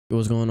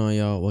What's going on,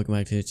 y'all? Welcome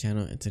back to the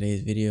channel. In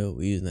today's video,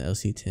 we're using the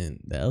LC10.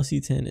 The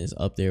LC10 is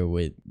up there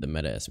with the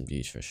meta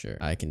SMGs for sure.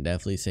 I can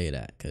definitely say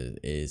that because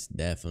it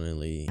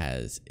definitely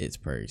has its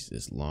perks.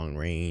 It's long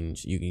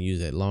range. You can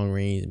use it long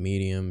range,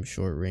 medium,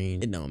 short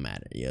range. It don't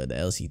matter. Yo, the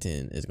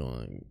LC10 is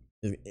going.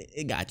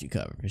 It got you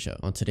covered for sure.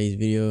 On today's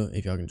video,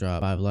 if y'all can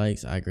drop 5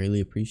 likes, I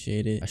greatly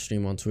appreciate it. I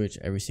stream on Twitch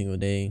every single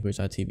day,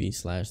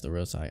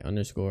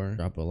 twitch.tv/TheRealSai_.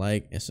 Drop a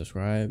like and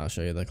subscribe. I'll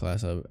show you the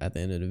class up at the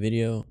end of the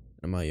video.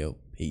 I'm out, yo.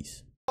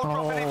 Peace.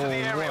 Dropping into the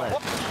area.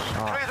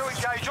 Clear to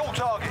engage all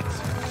targets.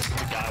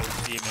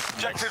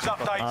 Objectives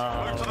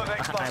updated. Move to the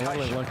next location. I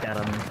literally looked at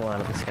him and flew out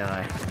of the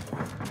sky.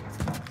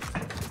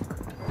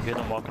 Good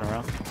at walking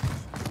around.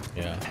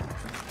 Yeah.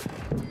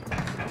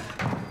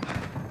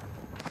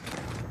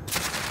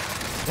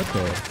 What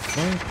the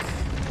fuck?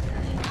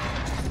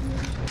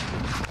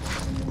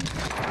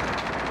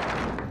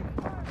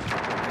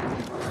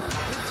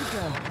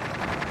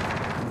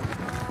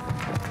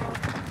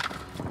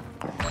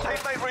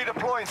 Teammate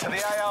redeploying to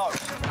the AO.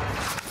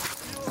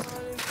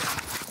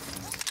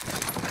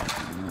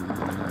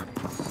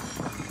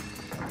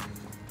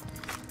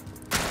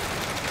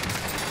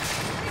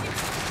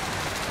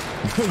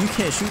 You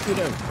can't shoot through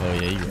them. Oh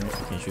yeah, you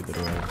can't shoot through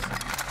the walls.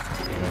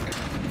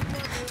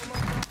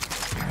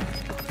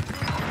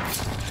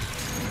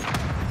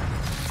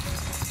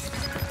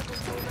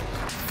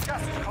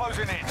 Gas is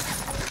closing in.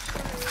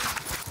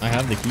 I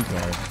have the key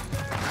card.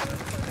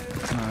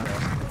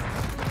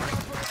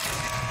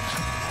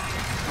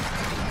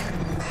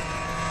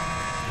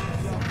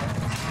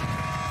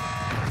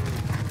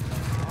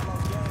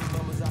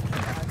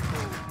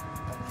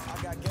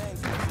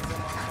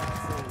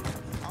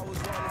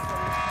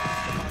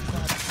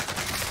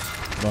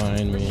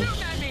 Behind me.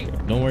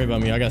 Don't worry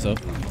about me. I got stuff.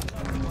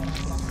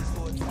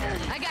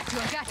 I got you.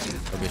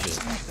 Okay, shit.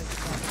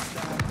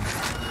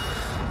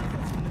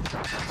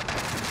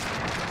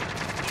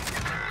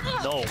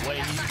 No way,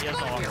 he has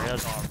no armor, he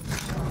has no armor.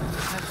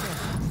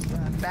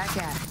 Back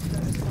at it.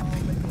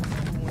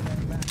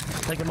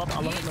 Pick him up.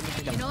 Let me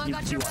pick him You know up. I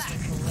got your back.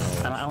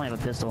 I don't have a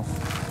pistol.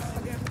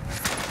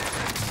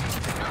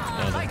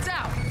 Lights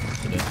out.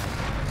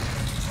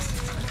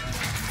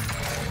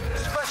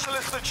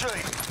 Specialist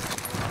achieved.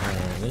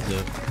 This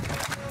is it.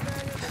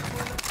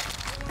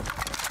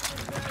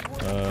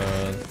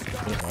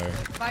 Fire.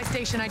 Buy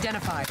station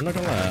identified. I'm not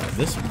gonna lie.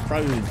 This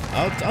probably.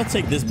 I'll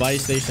take this buy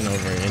station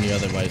over any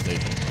other buy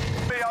station.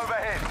 Be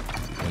overhead.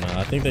 And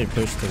I think they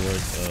pushed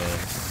towards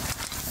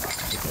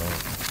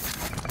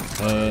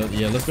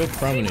yeah, let's go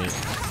promenade.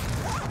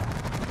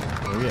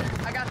 Oh yeah.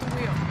 I got the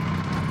wheel.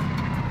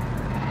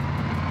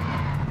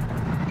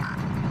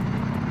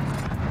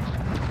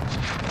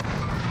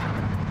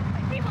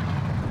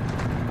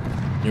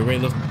 You're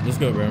right. Let's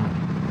go, bro.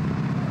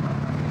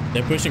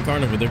 They're pushing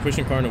carnival.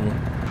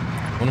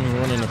 One of them's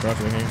running across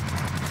right here.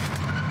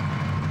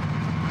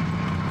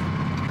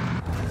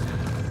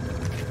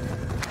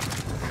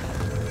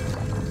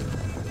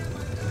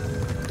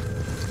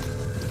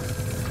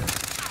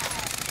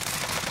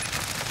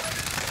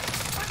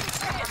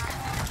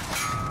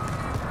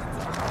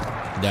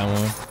 Down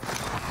one.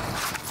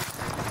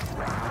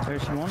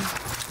 There's one.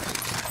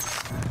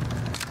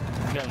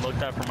 I'm getting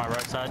looked at from my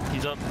right side.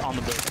 He's up on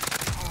the building.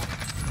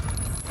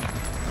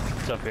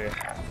 He's up here.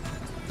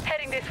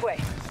 Heading this way.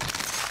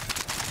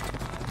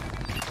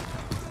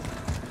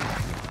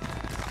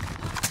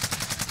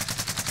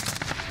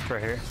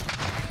 Right here.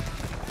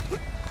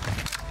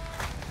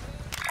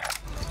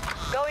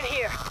 Going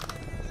here.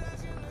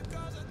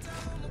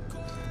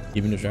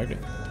 Keep him distracted.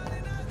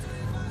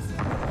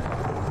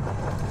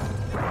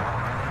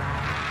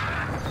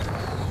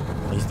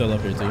 He's still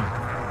up here too.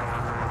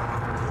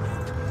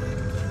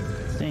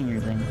 Seeing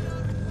your thing.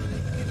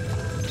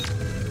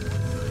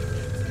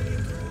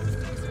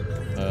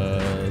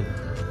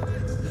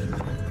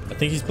 I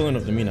think he's pulling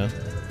up to me now.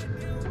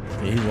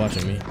 Yeah, he's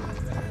watching me.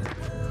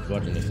 He's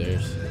watching the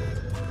stairs.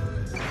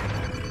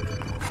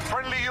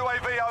 Friendly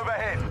UAV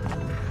overhead.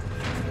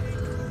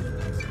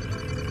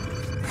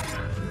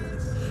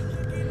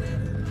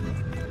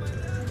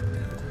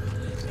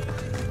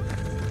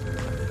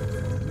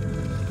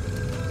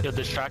 Yo,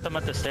 distract him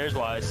at the stairs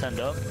while I send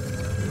up.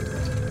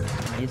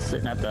 He's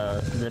sitting at the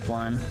zip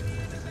line.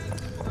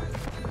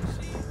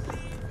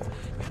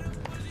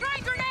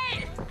 Frag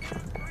grenade!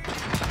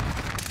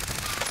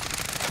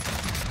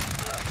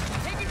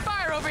 Taking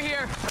fire over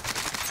here.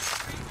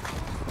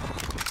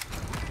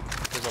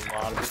 There's a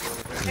lot of people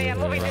over there. Hey, I'm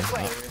moving this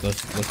way.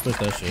 Let's push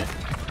that shit.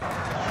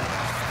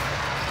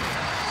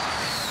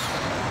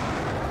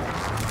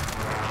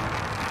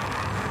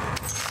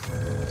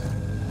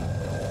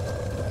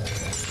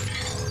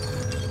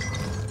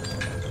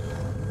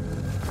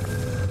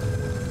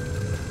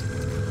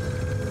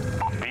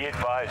 Be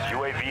advised,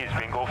 UAV is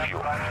bingo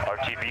fuel.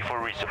 RTB for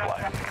resupply.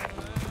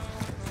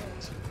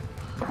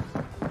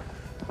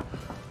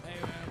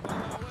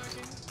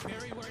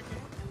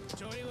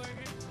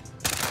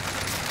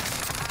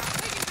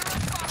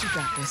 You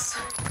got this.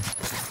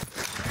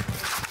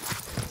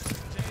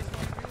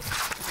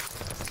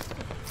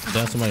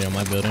 Down somebody on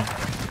my building.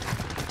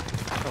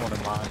 someone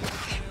in mind.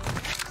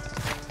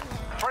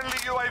 Friendly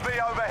UAV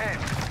overhead.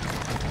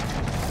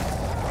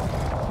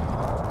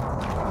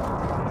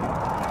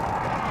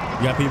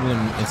 You got people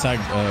inside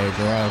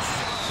garage.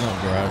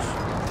 Not garage.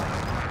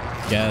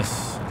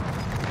 Gas.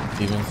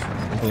 Stevens.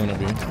 I'm pulling up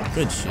here.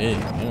 Good shit.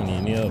 I don't need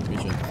any help. Reach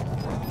up.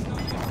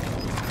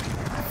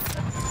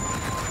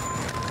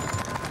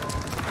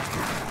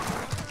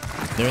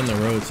 They're in the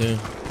road too.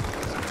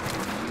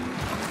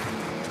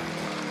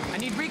 I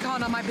need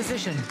recon on my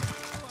position.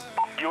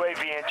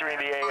 UAV entering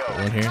the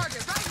AO. One here.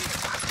 Target right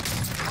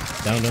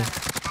here. Downed him.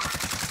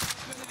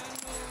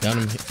 Down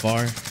him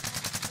far.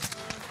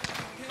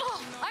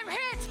 Oh, I'm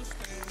hit.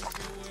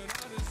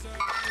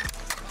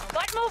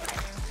 Light move.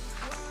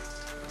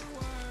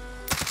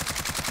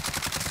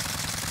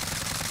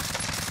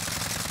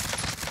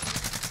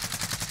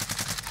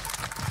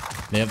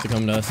 They have to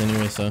come to us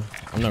anyway, so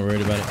I'm not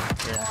worried about it.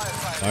 Yeah.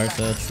 Fire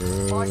cell,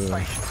 true.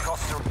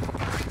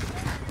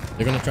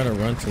 They're gonna try to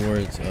run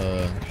towards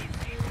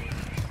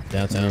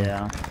downtown.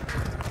 Yeah.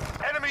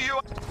 Enemy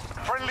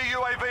friendly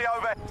UAV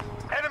over.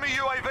 Enemy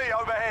UAV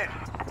overhead.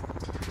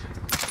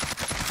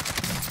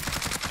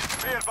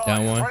 Be advised,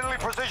 Down one. friendly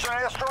precision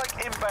airstrike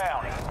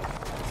inbound.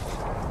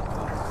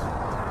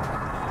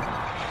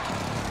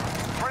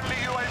 Friendly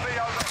UAV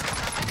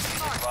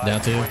over. Down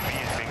two.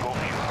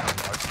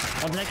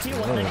 One's next to you.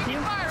 One's next to you.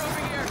 Fire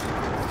over here.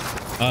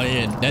 Oh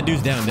yeah, that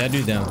dude's down. That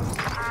dude's down.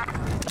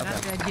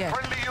 Not dead yet.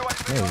 Friendly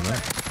UAV No,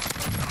 overhead.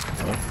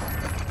 no.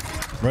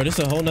 Bro, this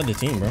is a whole nother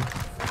team, bro.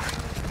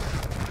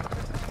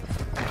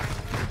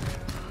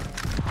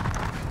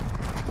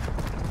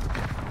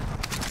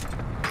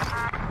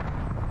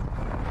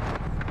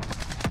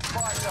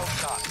 Fire cell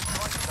shot.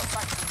 Prices are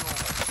back to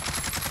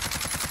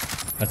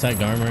normal.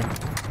 Attacked armor.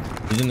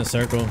 He's in the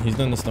circle. He's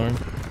in the storm.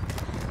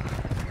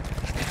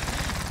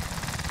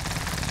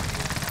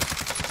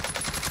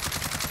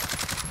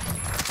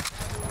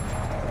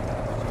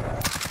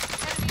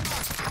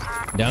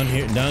 Down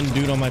here, down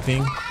dude on my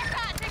ping.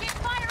 Taking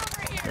fire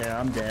over here. Yeah,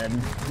 I'm dead.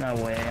 No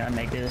way I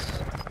make this.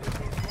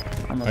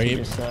 Unless Are it you-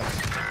 just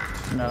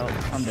sucks. No,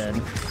 I'm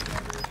dead.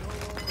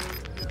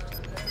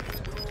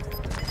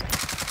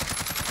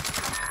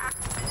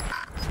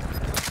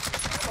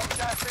 Got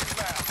gas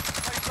inbound.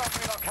 Take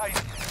something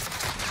located.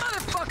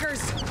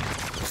 Motherfuckers.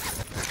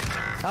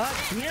 God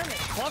damn it!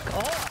 Fuck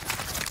off!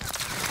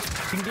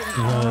 You can get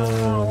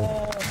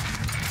No.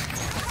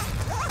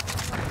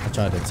 I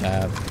tried to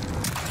tab.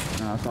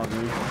 No, it's all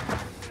good.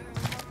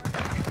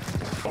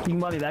 You can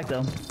buy me back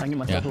though. I can get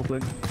my stuff real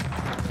quick.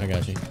 I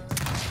got you.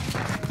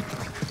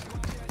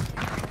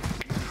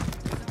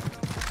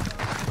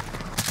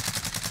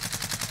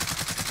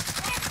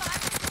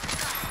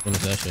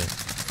 Finish that shit.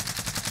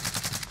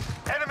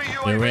 Enemy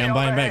UAV Yo, Ray, I'm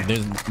buying back.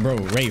 overhead. There's, bro,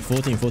 Ray,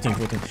 14.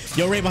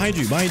 Yo, Ray, behind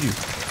you.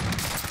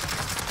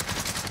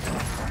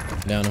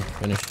 Down him.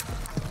 Finish.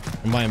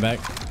 I'm buying back.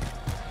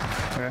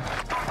 Okay.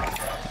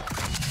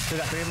 Still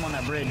got 3 of them on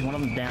that bridge. One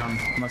of them's down,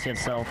 unless he had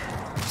self.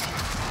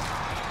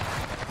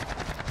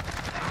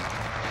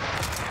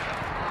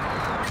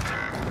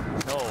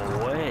 No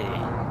way.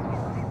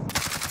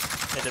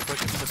 Hey, they're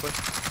pushing.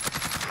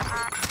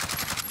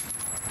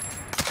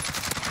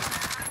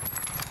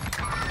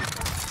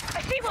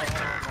 I see one.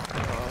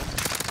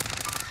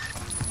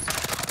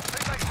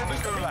 Teammates in the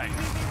gulag.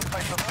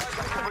 They survive,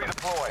 they can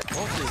redeploy.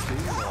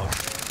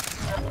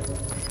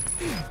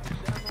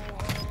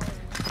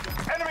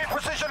 Enemy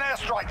precision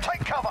airstrike.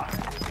 Take cover.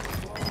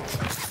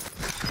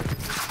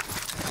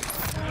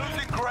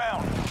 Losing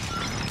ground.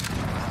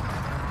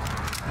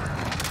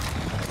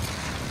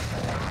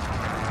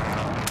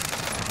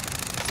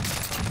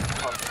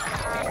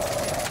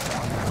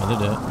 Oh, they're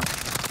dead.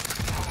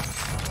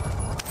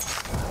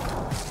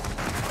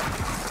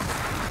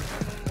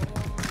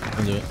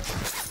 I'll do it.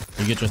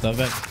 You get your stuff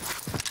back?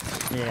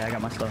 Yeah, I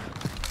got my stuff.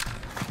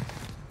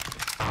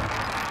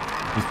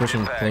 He's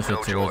pushing closer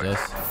towards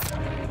us.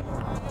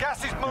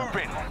 Gas is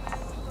moving.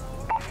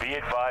 Be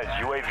advised,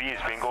 UAV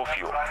is bingo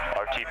fuel.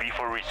 RTB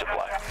for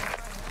resupply.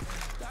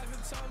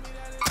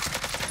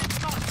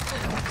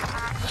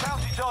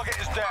 Bounty target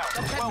is down.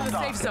 Head Well to the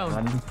done. safe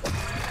zone.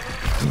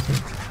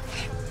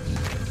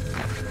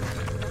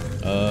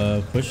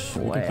 Push.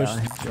 We can push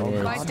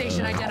towards. Buy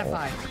station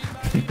identified.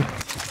 We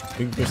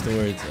can push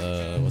towards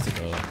what's it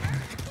called?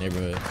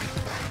 Neighborhood.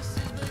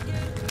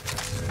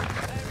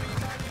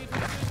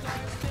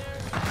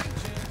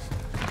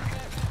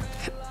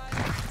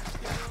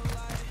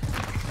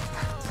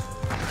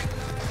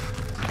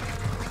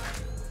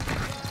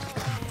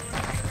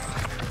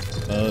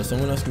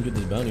 Someone else can get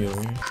this bounty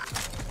over here.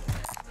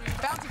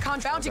 Bounty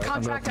I'm contract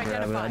about to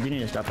grab it. I identified. do need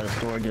to stop at a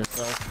storage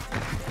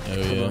itself. Oh On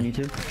yeah. you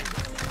too?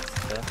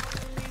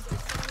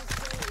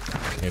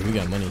 Yeah, we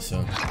got money,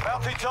 so.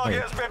 Bounty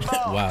target has been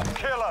marked. Wow.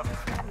 Kill him.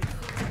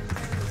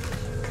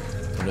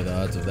 What are the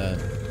odds of that?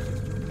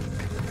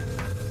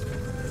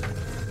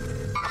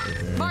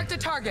 Okay. Mark the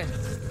target.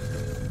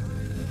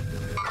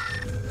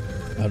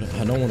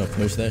 I don't want to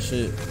push that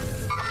shit.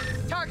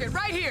 Target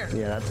right here.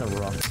 Yeah, that's a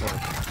rough push.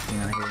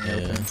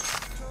 Yeah.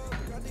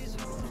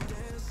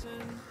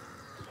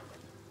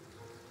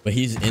 But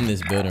he's in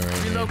this building right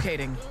here.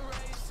 Relocating.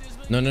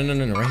 No.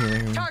 Right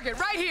here. Target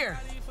right here.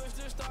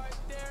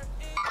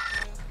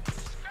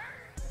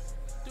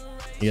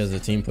 He has a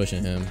team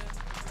pushing him.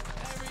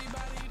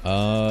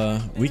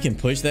 We can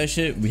push that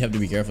shit. We have to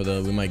be careful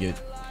though. We might get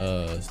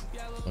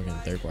fucking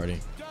third party.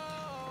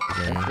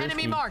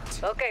 Enemy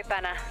marked. Okay,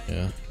 Panna.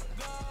 Yeah.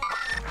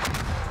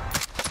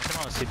 I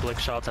want to see blick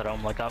shots at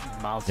him like up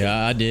mouth.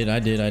 Yeah, I did.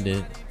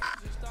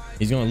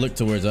 He's gonna look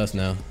towards us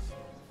now.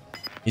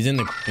 He's in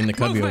the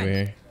cubby Movement. over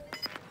here.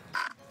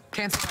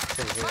 Cancel.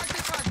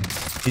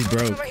 He's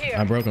broke. Over here.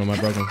 I broke him.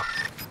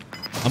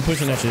 I'm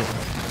pushing that shit.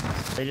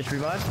 They just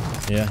revived?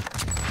 Yeah.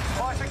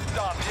 Fighting's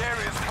done. The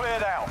area's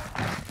cleared out.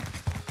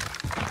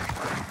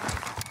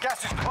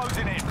 Gas is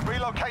closing in.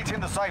 Relocating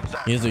the safe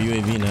zone. He has a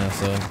UAV now,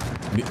 so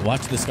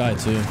watch the sky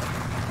too.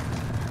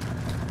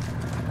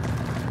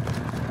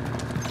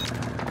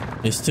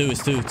 It's two.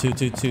 Friendly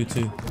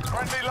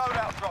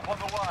loadout drop on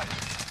the way.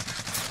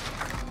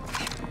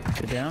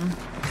 Go down.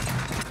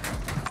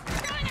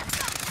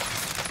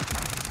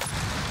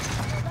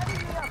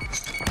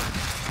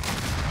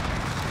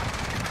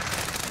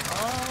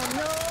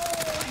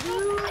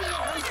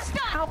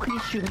 How can you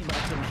shoot me but I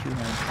couldn't shoot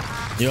him?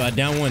 Yo, I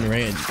down one,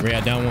 Ray,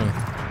 I down one.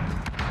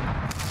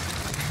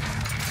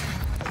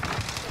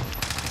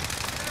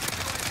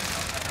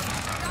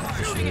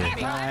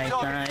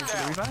 Nice.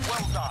 Revive?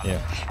 Well done.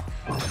 Yeah.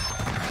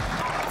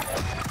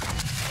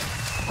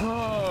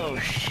 Oh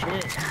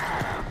shit.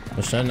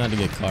 Let's try not to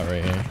get caught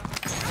right here.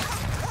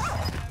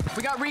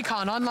 We got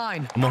recon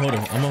online. I'm gonna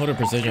hold her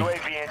precision.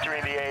 UAV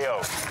entering the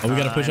AO. Oh, we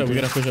gotta push up. We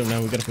gotta push up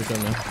now.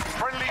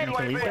 Friendly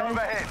UAV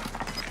overhead.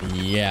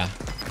 Yeah.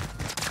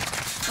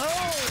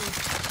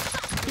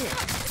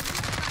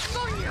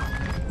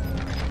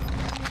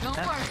 Don't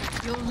worry,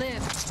 you'll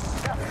live.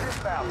 Gas is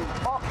inbound.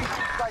 Marking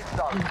safe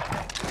zone.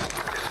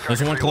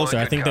 There's one closer.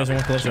 I think there's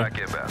one closer.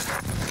 Be advised,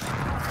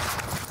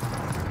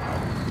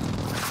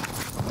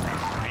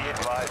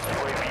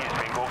 UAV is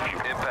bingo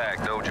fuel. Impact,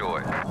 no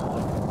joy.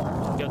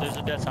 Yo, there's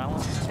a dead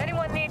silence.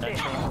 Anyone need That's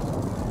it?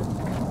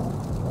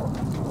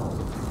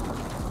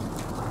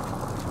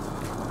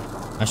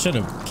 I should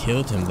have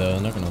killed him though.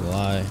 I'm not gonna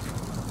lie.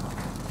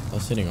 I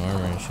was hitting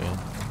armor and shit.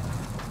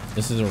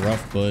 This is a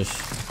rough bush.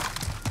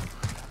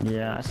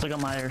 Yeah, I still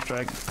got my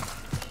airstrike.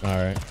 All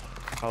right,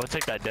 I would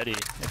take that Deddy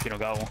if you don't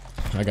got one.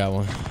 I got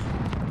one.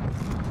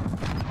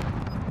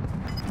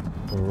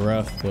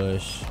 Rough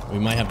bush. We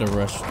might have to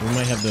rush. We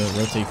might have to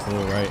rotate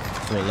full right,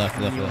 full left.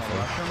 You wanna rush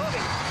him?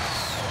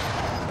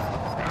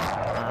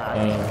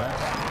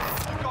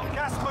 We've got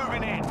gas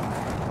moving in.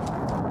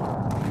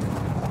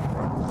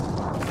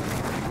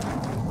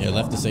 Yeah,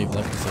 left to safe.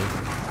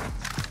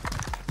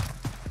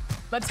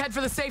 Let's head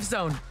for the safe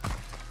zone.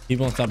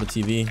 People on top of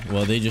TV.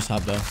 Well, they just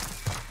hopped up.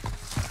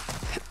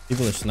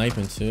 People are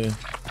sniping too.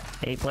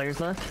 8 players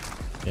left.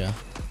 Yeah.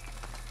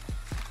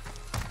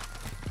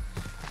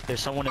 There's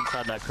someone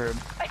inside that curb.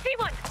 I see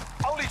one.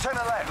 Only 10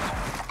 are left.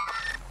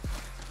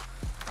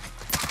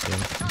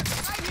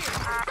 Right here.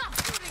 Stop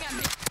shooting at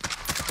me.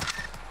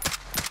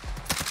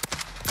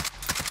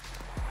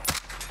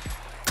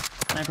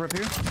 Sniper up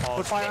here.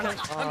 Oh, fire on it.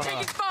 I'm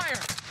taking fire.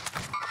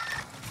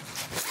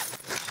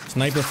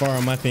 Sniper far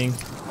on my ping.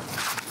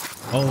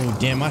 Oh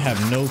damn! I have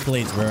no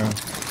plates, bro.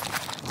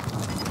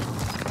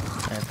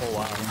 Oh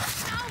wow.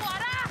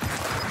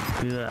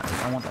 Do that.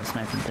 I want that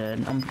sniper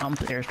dead. I'm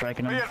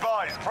airstriking Be him.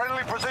 advised,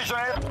 friendly precision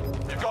air.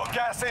 You've got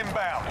gas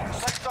inbound.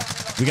 Safe zone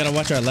relocated. We gotta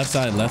watch our left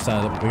side.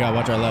 We gotta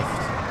watch our left.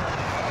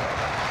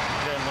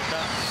 You didn't look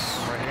that?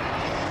 Right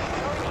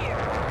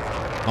here.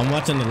 I'm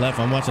watching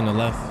the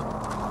left.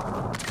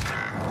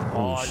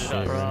 Oh, I Oh just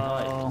shit, got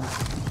bro.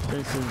 Bro,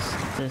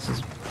 this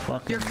is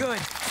fucking. You're good.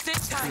 Sit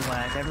tight.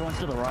 Relax. Everyone's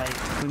to the right.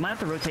 We might have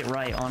to rotate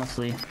right,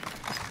 honestly.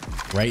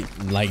 Right,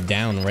 like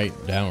down, right.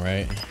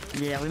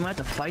 Yeah, we might have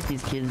to fight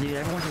these kids, dude.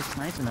 Everyone's just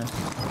sniping us.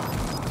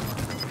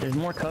 There's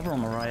more cover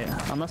on the right.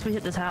 Unless we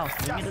hit this house.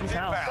 We get to this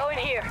house. Go in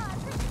here.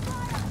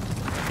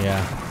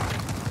 Yeah.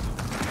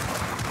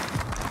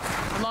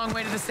 A long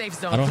way to the safe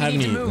zone. I don't We have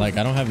need to any, move. like,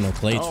 I don't have no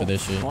plates for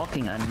this shit.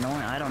 Fucking annoying.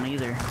 I don't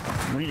either.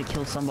 We need to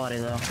kill somebody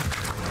though.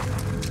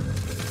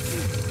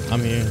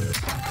 I'm here.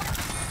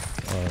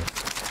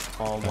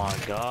 Oh my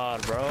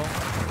god, bro.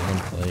 One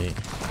plate.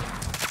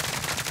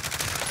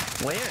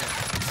 Where?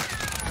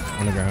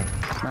 On the ground.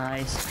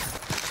 Nice.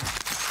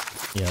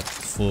 Yep,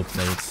 full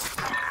plates.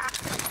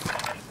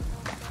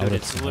 I would've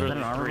It's literally Is that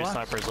an armor 3 box?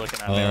 snipers looking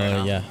at me right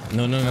now. yeah.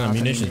 No,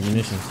 munitions.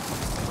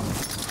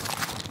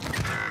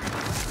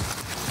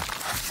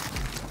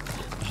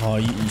 Oh,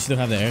 you still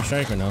have the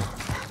airstrike or no?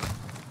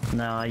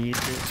 No, I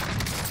used it.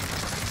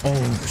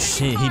 Oh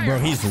shit,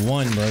 he's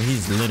one, bro.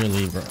 He's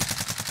literally, bro.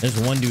 There's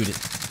one dude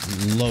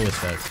low as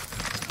fuck.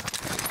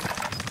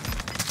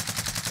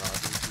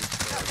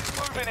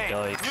 Moving in.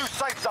 Yikes. New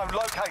safe zone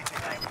located.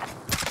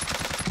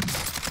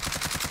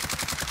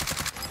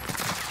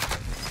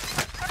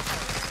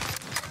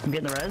 I'm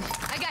getting the res.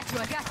 I got you.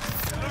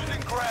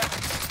 Losing ground.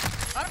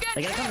 I'm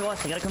They getting gotta come to us.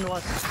 They gotta come to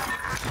us.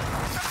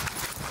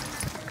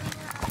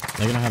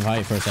 They're gonna have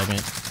height for a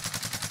second.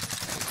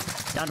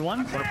 Down to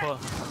one. Wanna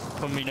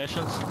put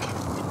munitions?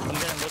 I'm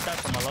getting with that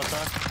from my left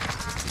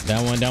side.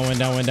 Down one. Down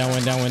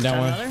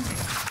another.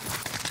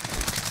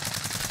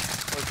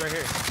 Oh, it's right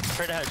here.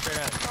 Straight ahead.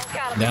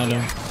 Down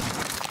him.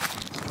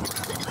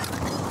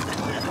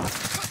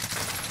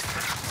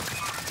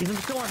 He's in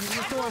the storm.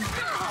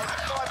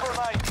 Five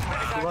remain.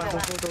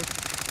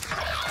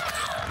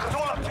 It's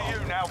all up to you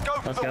now. Go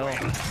Let's for go. it.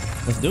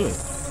 Let's do it.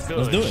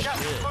 Let's do it. Gas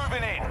is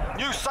moving in.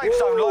 New safe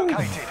zone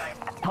located.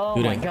 Oh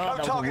Do my that. god,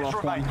 No that was a targets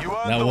rough remain. one. You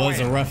earned That the was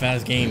a win. rough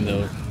ass game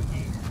though.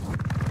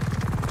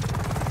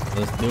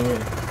 Let's do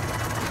it.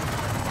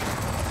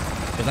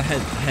 Cause I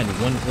had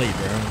one plate,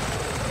 bro.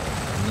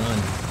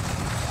 None.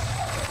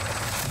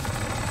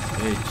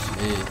 Good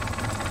shit.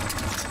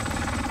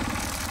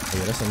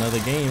 Yeah, that's another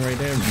game right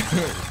there, bro.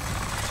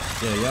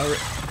 Yeah, y'all.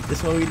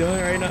 This what we doing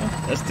right now?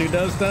 That's 2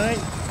 dubs tonight.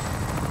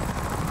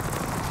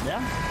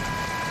 Yeah.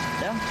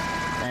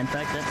 In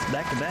fact, that's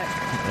back to back.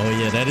 Oh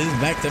yeah, that is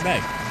back to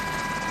back.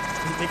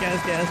 This big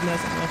ass gas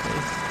mask on my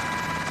face.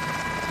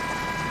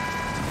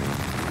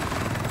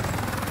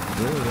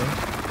 Good, man.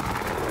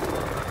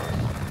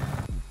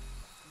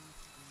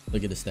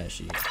 Look at the stat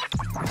sheet.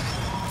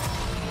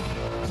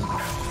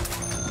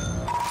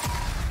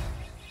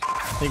 I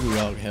think we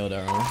all held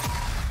our own.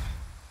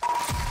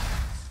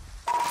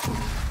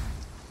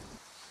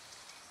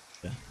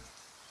 Yeah.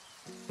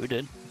 We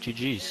did.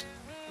 GG's.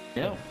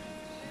 Yep.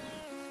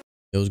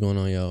 Yo, what's going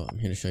on, y'all? I'm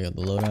here to show y'all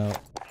the loadout.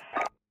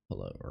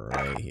 Pull up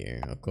right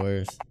here, of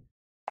course.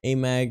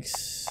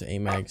 AMAX,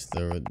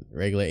 the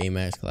regular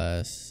AMAX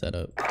class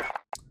setup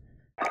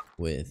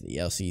with the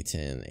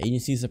LC10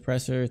 agency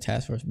suppressor,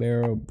 task force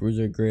barrel,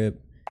 bruiser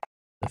grip,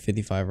 the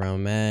 55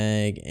 round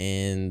mag,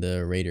 and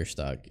the Raider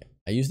stock.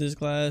 I use this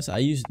class. I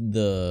used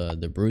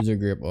the bruiser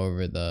grip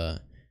over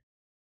the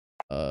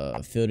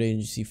field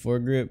agency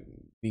foregrip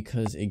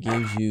because it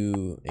gives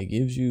you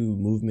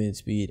movement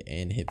speed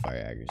and hip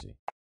fire accuracy,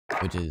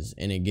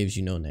 and it gives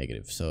you no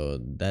negative. So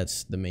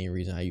that's the main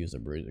reason I use the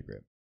bruiser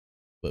grip.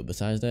 But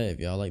besides that, if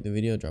y'all like the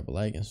video, drop a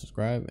like and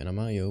subscribe, and I'm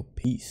out, yo.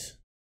 Peace.